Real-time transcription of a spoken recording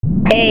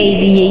Ey,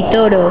 DJ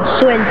Toro,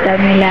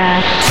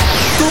 suéltamela.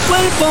 Tu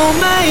cuerpo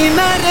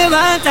me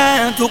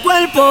arrebata, tu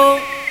cuerpo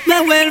me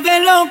vuelve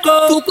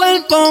loco. Tu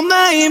cuerpo me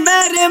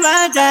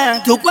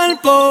arrebata, tu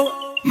cuerpo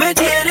me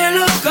tiene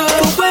loco.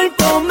 Tu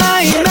cuerpo me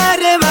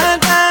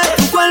arrebata,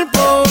 tu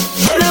cuerpo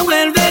me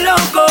vuelve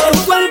loco.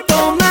 Tu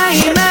cuerpo me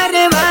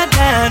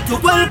arrebata,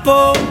 tu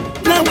cuerpo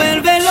me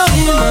vuelve loco.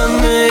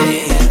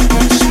 Mami,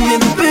 si me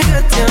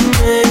pegaste a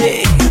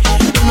mí,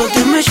 no te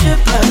me eches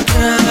para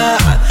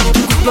atrás. Tu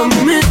culpa a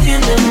mí me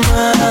tiene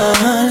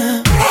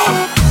mal.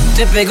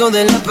 Te pego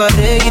de la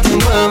pared y te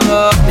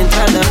muevo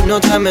mientras la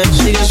nota me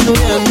sigue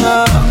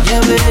subiendo. Ya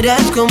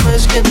verás cómo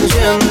es que te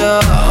siento.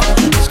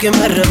 Es que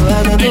me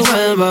arrebata tu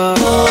cuerpo.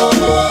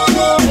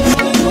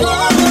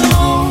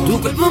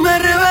 Tu cuerpo me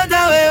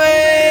arrebata,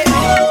 bebé.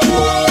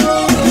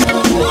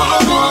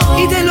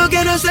 Y te lo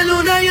quiero hacer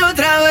una y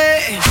otra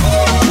vez.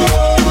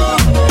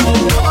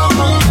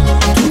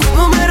 Tu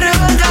cuerpo me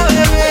arrebata,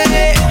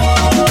 bebé.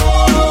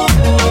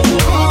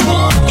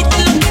 Y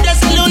te lo quiero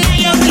hacer una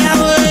y otra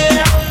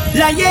vez.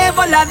 La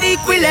llevo a la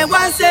disco y le voy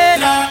a hacer.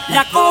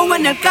 La cojo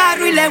en el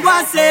carro y le voy a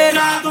hacer.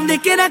 Donde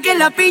quiera que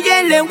la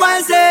pille le voy a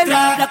hacer.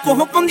 La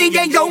cojo con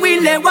DJ Joe y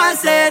le voy a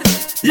hacer.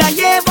 La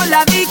llevo a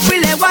la disco y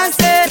le voy a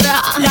hacer.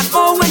 La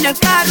cojo en el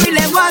carro y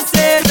le voy a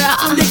hacer.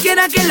 Donde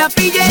quiera que la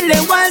pille le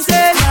voy a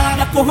hacer.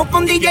 La cojo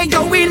con DJ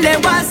Joe y le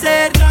voy a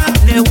hacer.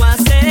 Le voy a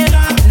hacer,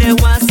 le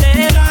voy a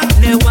hacer,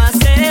 le voy a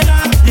hacer,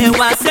 le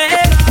voy a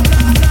hacer.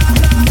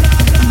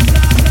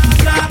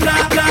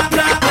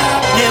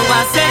 Le voy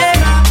a hacer.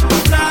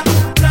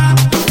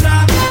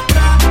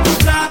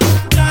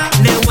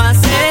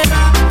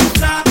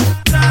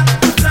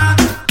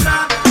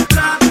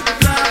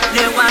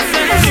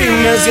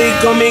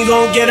 Si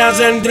conmigo quieres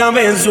hacer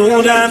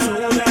travesura,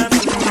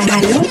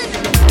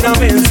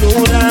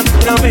 travesura,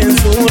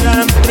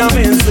 travesura,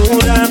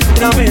 travesura,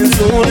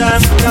 travesura,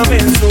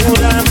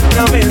 travesura,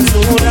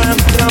 travesura,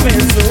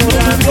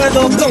 travesura. No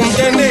puedo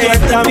contener. Tú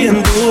estás bien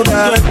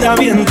dura, tú estás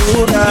bien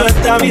dura, tú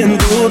estás bien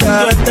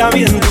dura, tú estás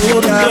bien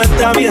dura, tú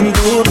estás bien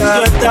dura,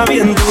 tú estás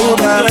bien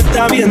dura, tú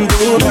estás bien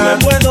dura. No me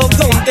puedo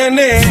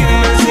contener.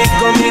 Si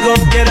conmigo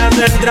quieres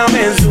hacer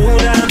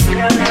travesura,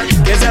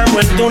 que se ha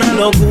vuelto una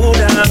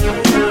locura.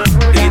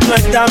 Y tú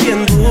estás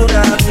bien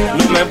dura,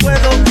 no me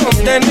puedo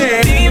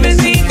contener. Dime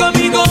si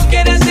conmigo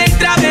quieres hacer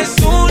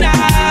travesura.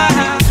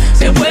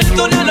 Se ha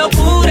vuelto una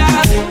locura.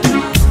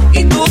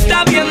 Y tú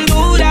estás bien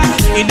dura.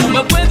 Y no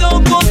me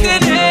puedo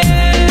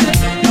contener.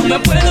 No me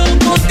puedo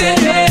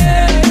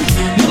contener.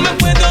 No me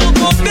puedo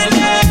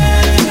contener.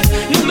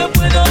 No me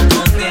puedo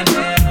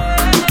contener.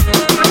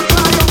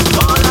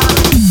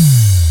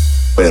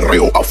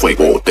 Perreo a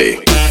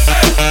fuegote.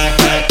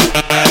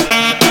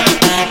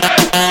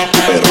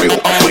 Perreo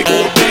a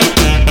fuegote.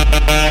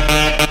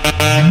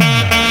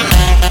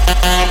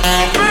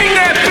 Bring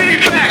that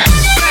beat back.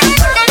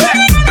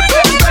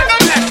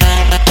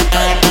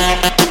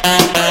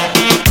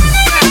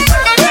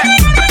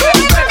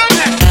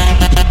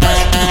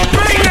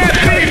 Bring that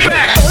beat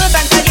back. Todo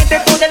tan caliente,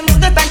 todo el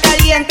mundo tan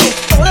caliente.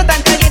 Todo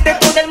tan caliente,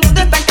 todo el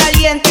mundo tan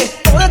caliente.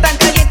 Todo tan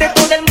caliente,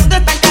 todo el mundo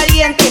tan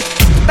caliente.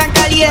 Tan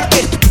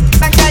caliente,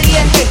 tan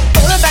caliente.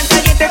 Todo tan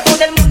caliente,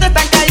 todo el mundo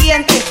tan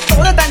caliente.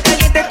 Todo tan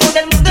caliente, todo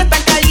el mundo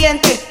tan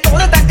caliente.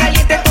 Todo tan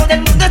caliente, todo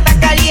el mundo tan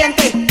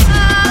caliente.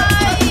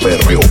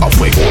 Perreo a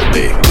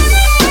fuegote.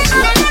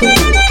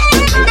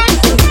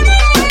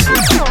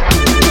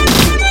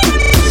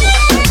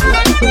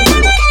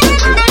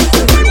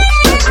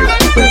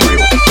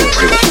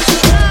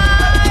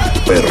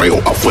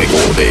 Perreo a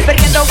fuegote.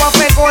 Perdiendo a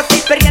fuegote,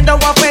 perdiendo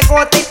a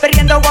fuegote,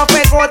 perdiendo a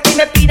fuegote y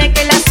me piden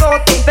que la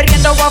azote.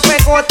 Perdiendo a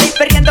fuegote,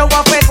 perdiendo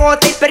a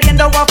fuegote,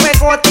 perdiendo a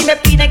fuegote y me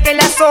piden que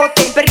la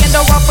azote. Perdiendo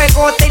a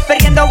fuegote,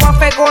 perdiendo a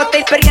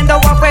fuegote, perdiendo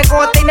a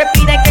fuegote y me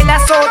piden que la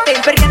azote.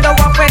 Perdiendo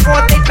a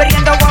fuegote,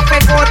 perdiendo a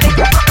fuegote.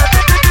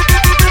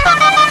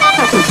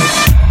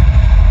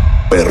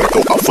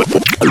 Perreo a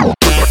fuegote.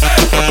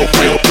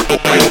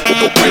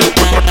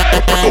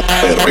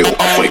 Perreo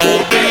a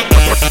fuegote.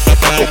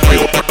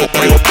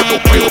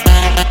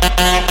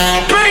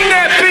 Bring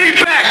that beat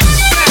back.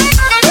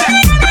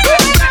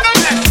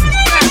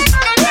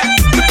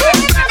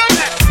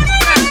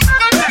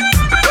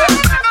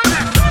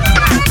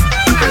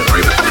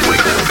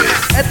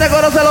 Este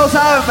coro se lo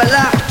saben,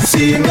 ¿verdad?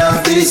 Si me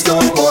has visto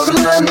por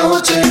la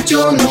noche,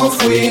 yo no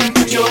fui.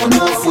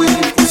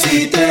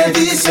 Si te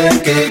dicen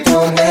que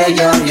con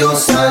ella yo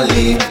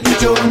salí,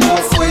 yo no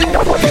fui.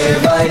 Que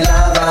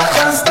bailaba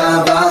hasta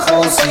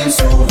abajo sin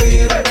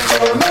subir,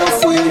 yo no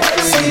fui.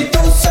 Si tú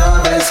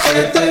sabes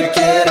que te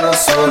quiero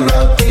solo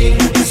a ti,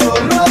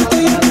 solo a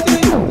ti.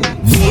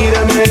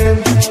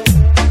 Mírame,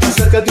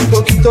 acércate un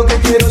poquito que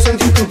quiero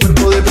sentir tu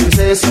cuerpo de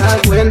princesa.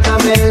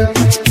 Cuéntame,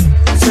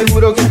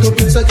 seguro que tú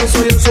piensas que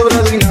soy un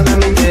sobrado y nada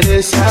me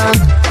interesa.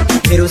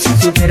 Pero si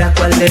supieras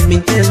cuál es mi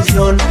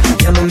intención,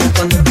 llámame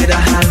cuando quieras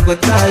algo de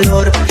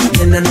calor.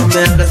 Nena, no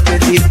me hagas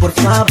pedir, por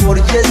favor,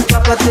 y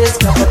escápate,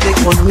 escápate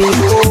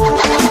conmigo.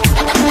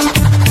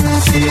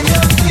 Si me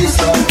has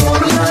visto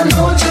por la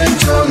noche,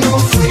 yo no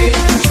fui.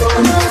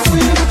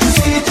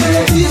 Si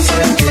te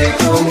dicen que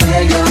con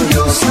ella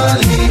yo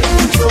salí,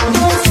 yo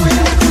no fui.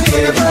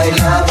 Que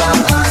bailaba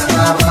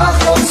hasta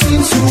abajo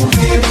sin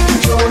subir,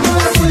 yo no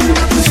fui.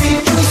 Si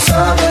tú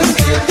sabes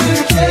que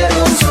te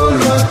quiero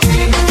solo a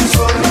ti,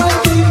 solo a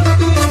ti.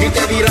 Y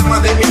te dirán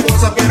más de mi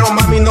cosa, pero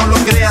mami no lo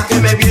creas, que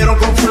me vieron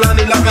con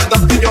fulano y la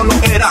verdad que yo no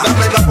era.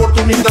 Dame la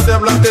oportunidad de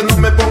hablarte, no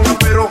me pongas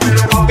pero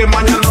aunque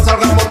mañana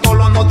salgamos todos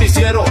los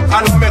noticieros,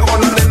 a lo mejor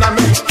la nena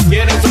me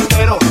quiere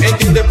soltero.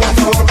 Entiende por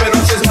favor, pero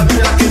esa es la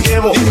vida que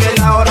llevo. Dime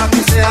la hora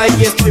que sea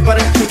y estoy para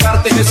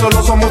explicarte que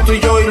solo somos tú y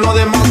yo y lo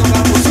demás no va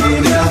a pasar. Si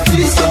me has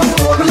visto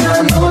por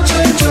la noche,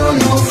 yo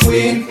no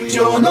fui,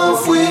 yo no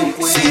fui.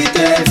 Si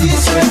te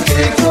dicen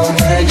que con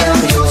ella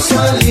yo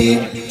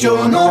salí,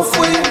 yo no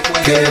fui.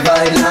 Que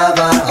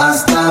bailaba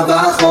hasta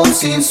abajo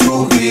sin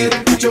subir,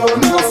 yo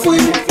no fui.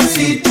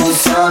 Si tú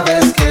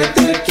sabes que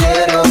te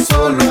quiero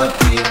solo a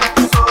ti,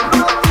 solo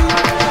a ti.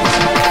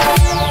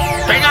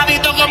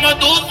 Pegadito como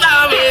tú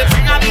sabes,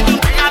 pegadito,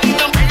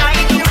 pegadito,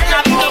 pegadito,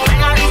 pegadito,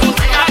 pegadito,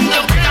 pegadito,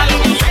 pegadito,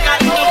 pegadito,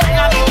 pegadito,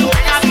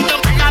 pegadito,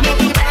 pegadito,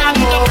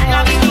 pegadito,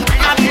 pegadito,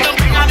 pegadito,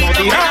 pegadito,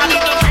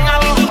 pegadito.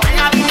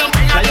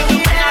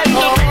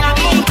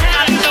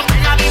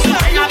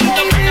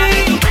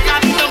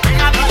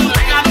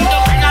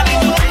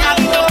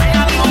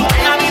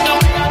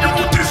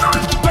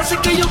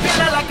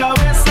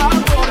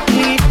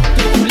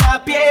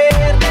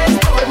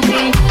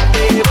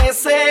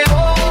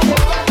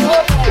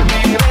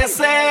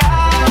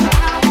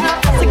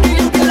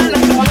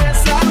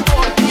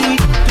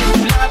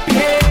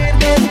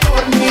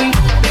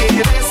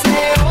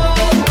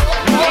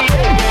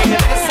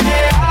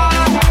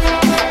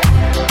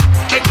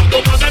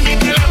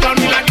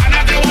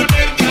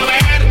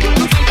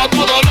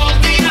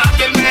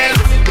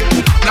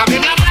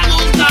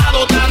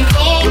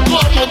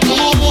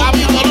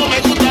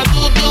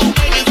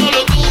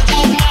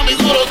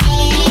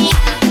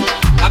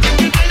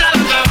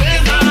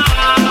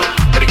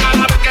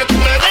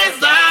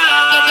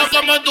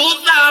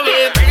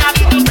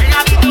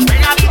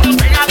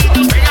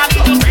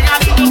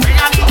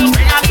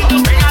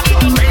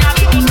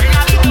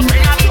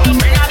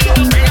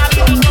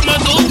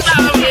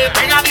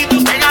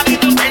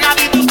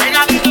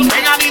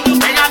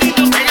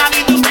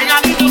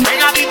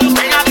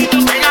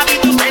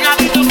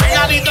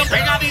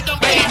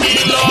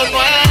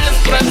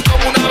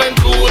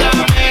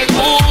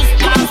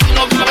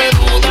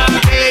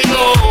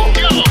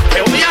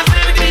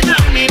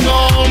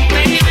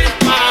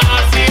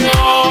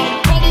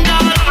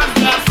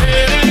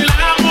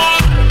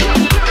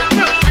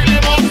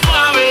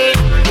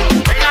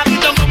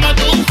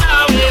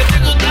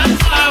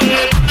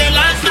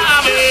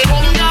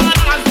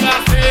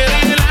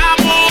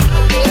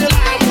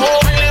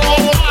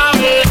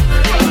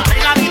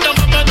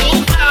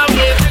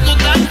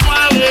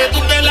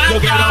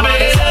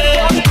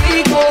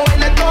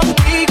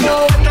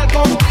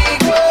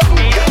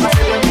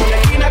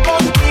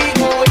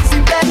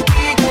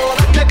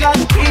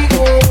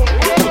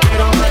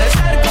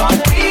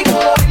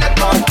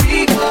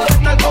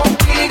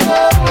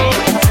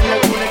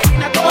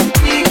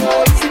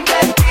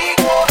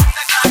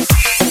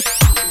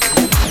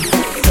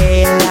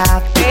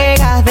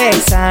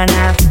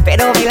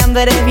 Pero bailando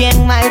eres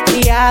bien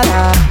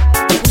malcriada.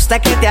 Te gusta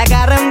que te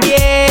agarren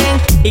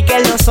bien y que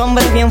los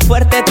hombres bien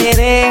fuertes te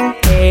den.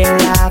 Te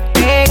la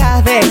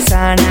pegas de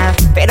sana,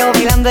 pero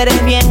bailando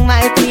eres bien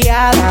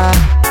malcriada.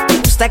 Te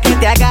gusta que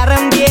te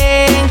agarren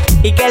bien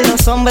y que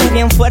los hombres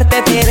bien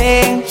fuertes te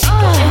den.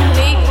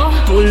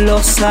 Tú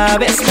lo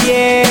sabes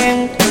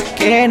bien,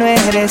 que no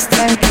eres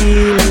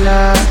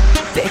tranquila.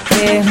 Te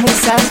crees muy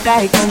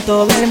santa y con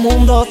todo el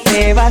mundo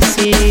te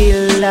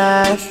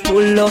vacilas. Tú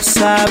lo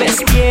sabes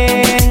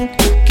bien,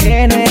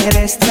 que no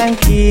eres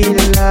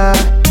tranquila.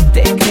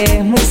 Te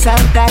crees muy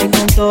santa y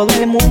con todo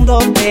el mundo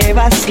te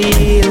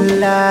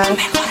vacilas.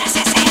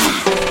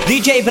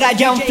 DJ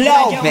Brian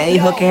Flow me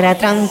dijo que era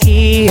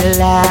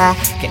tranquila,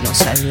 que no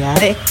salía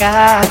de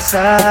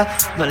casa,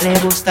 no le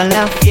gustan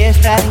las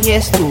fiestas y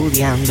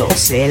estudiando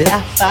se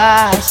la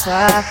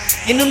pasa.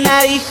 En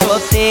una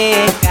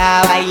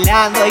discoteca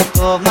bailando y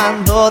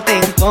tomando te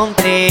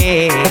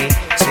encontré.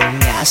 Se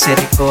me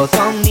acercó tu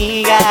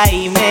amiga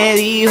y me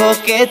dijo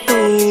que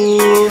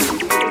tú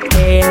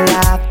te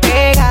la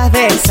pegas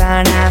de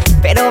sana,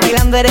 pero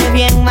bailando eres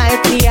bien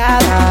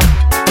malcriada.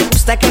 Te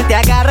gusta que te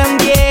agarren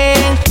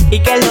bien y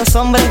que los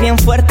hombres bien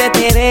fuertes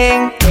te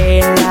den. Te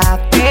la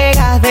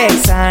pegas de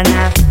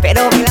sana,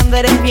 pero bailando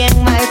eres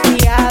bien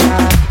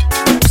malcriada.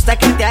 Te gusta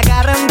que te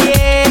agarren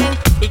bien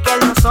y que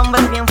los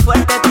hombres bien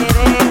fuertes te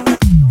den.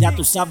 Ya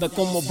tú sabes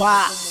cómo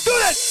va.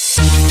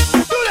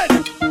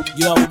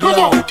 Yo,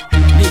 yo,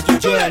 Nicky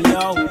J,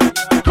 yo.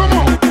 Come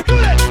on,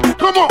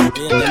 come on,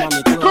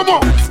 come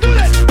on,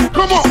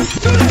 come on.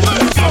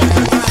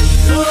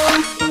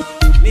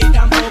 Ni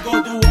tampoco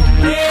tu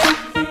hombre,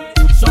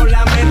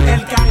 solamente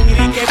el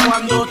cangri que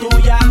cuando tú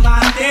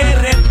llamas te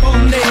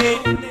responde.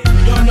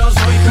 Yo no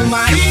soy tu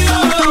marido,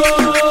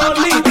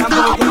 ni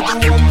tampoco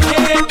tu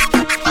hombre,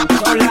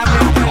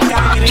 solamente el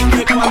cangri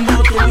que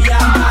cuando tú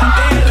llamas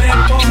te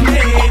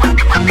responde.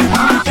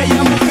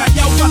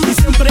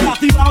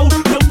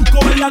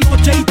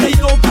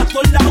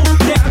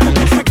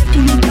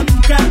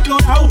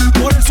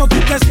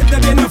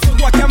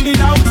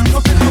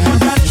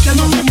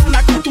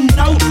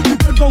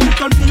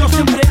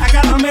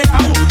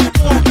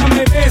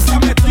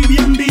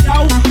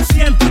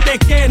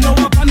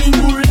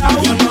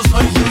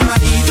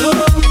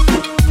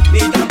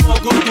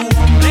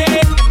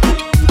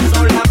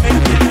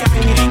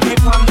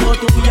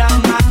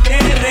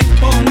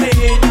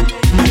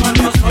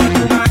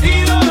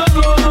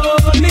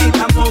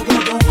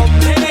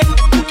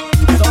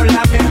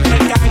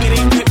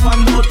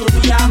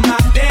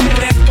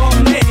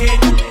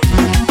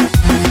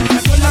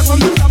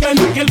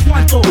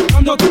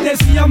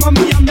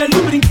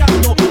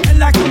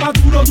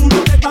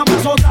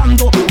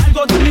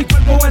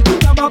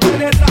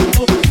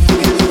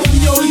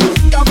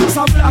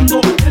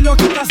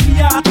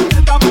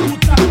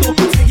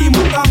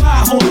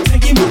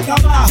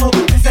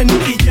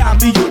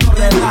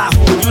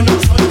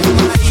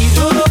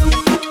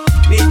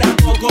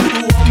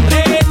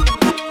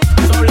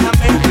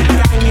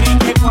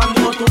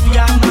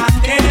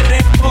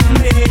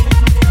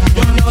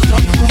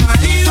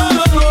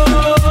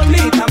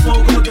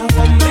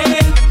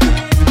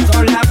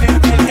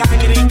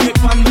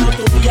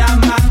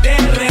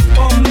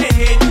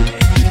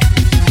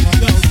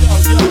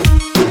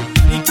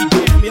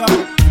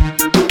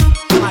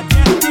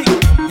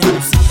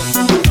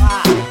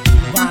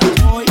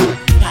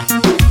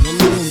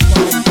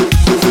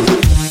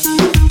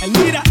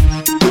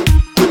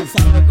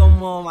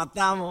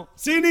 matamos.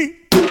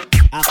 Cini.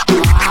 Hasta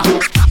abajo,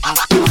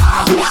 hasta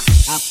abajo,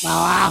 hasta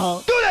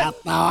abajo,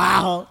 hasta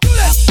abajo.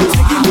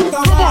 Seguimos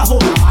hasta abajo,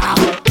 hasta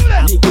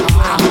abajo, hasta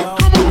abajo.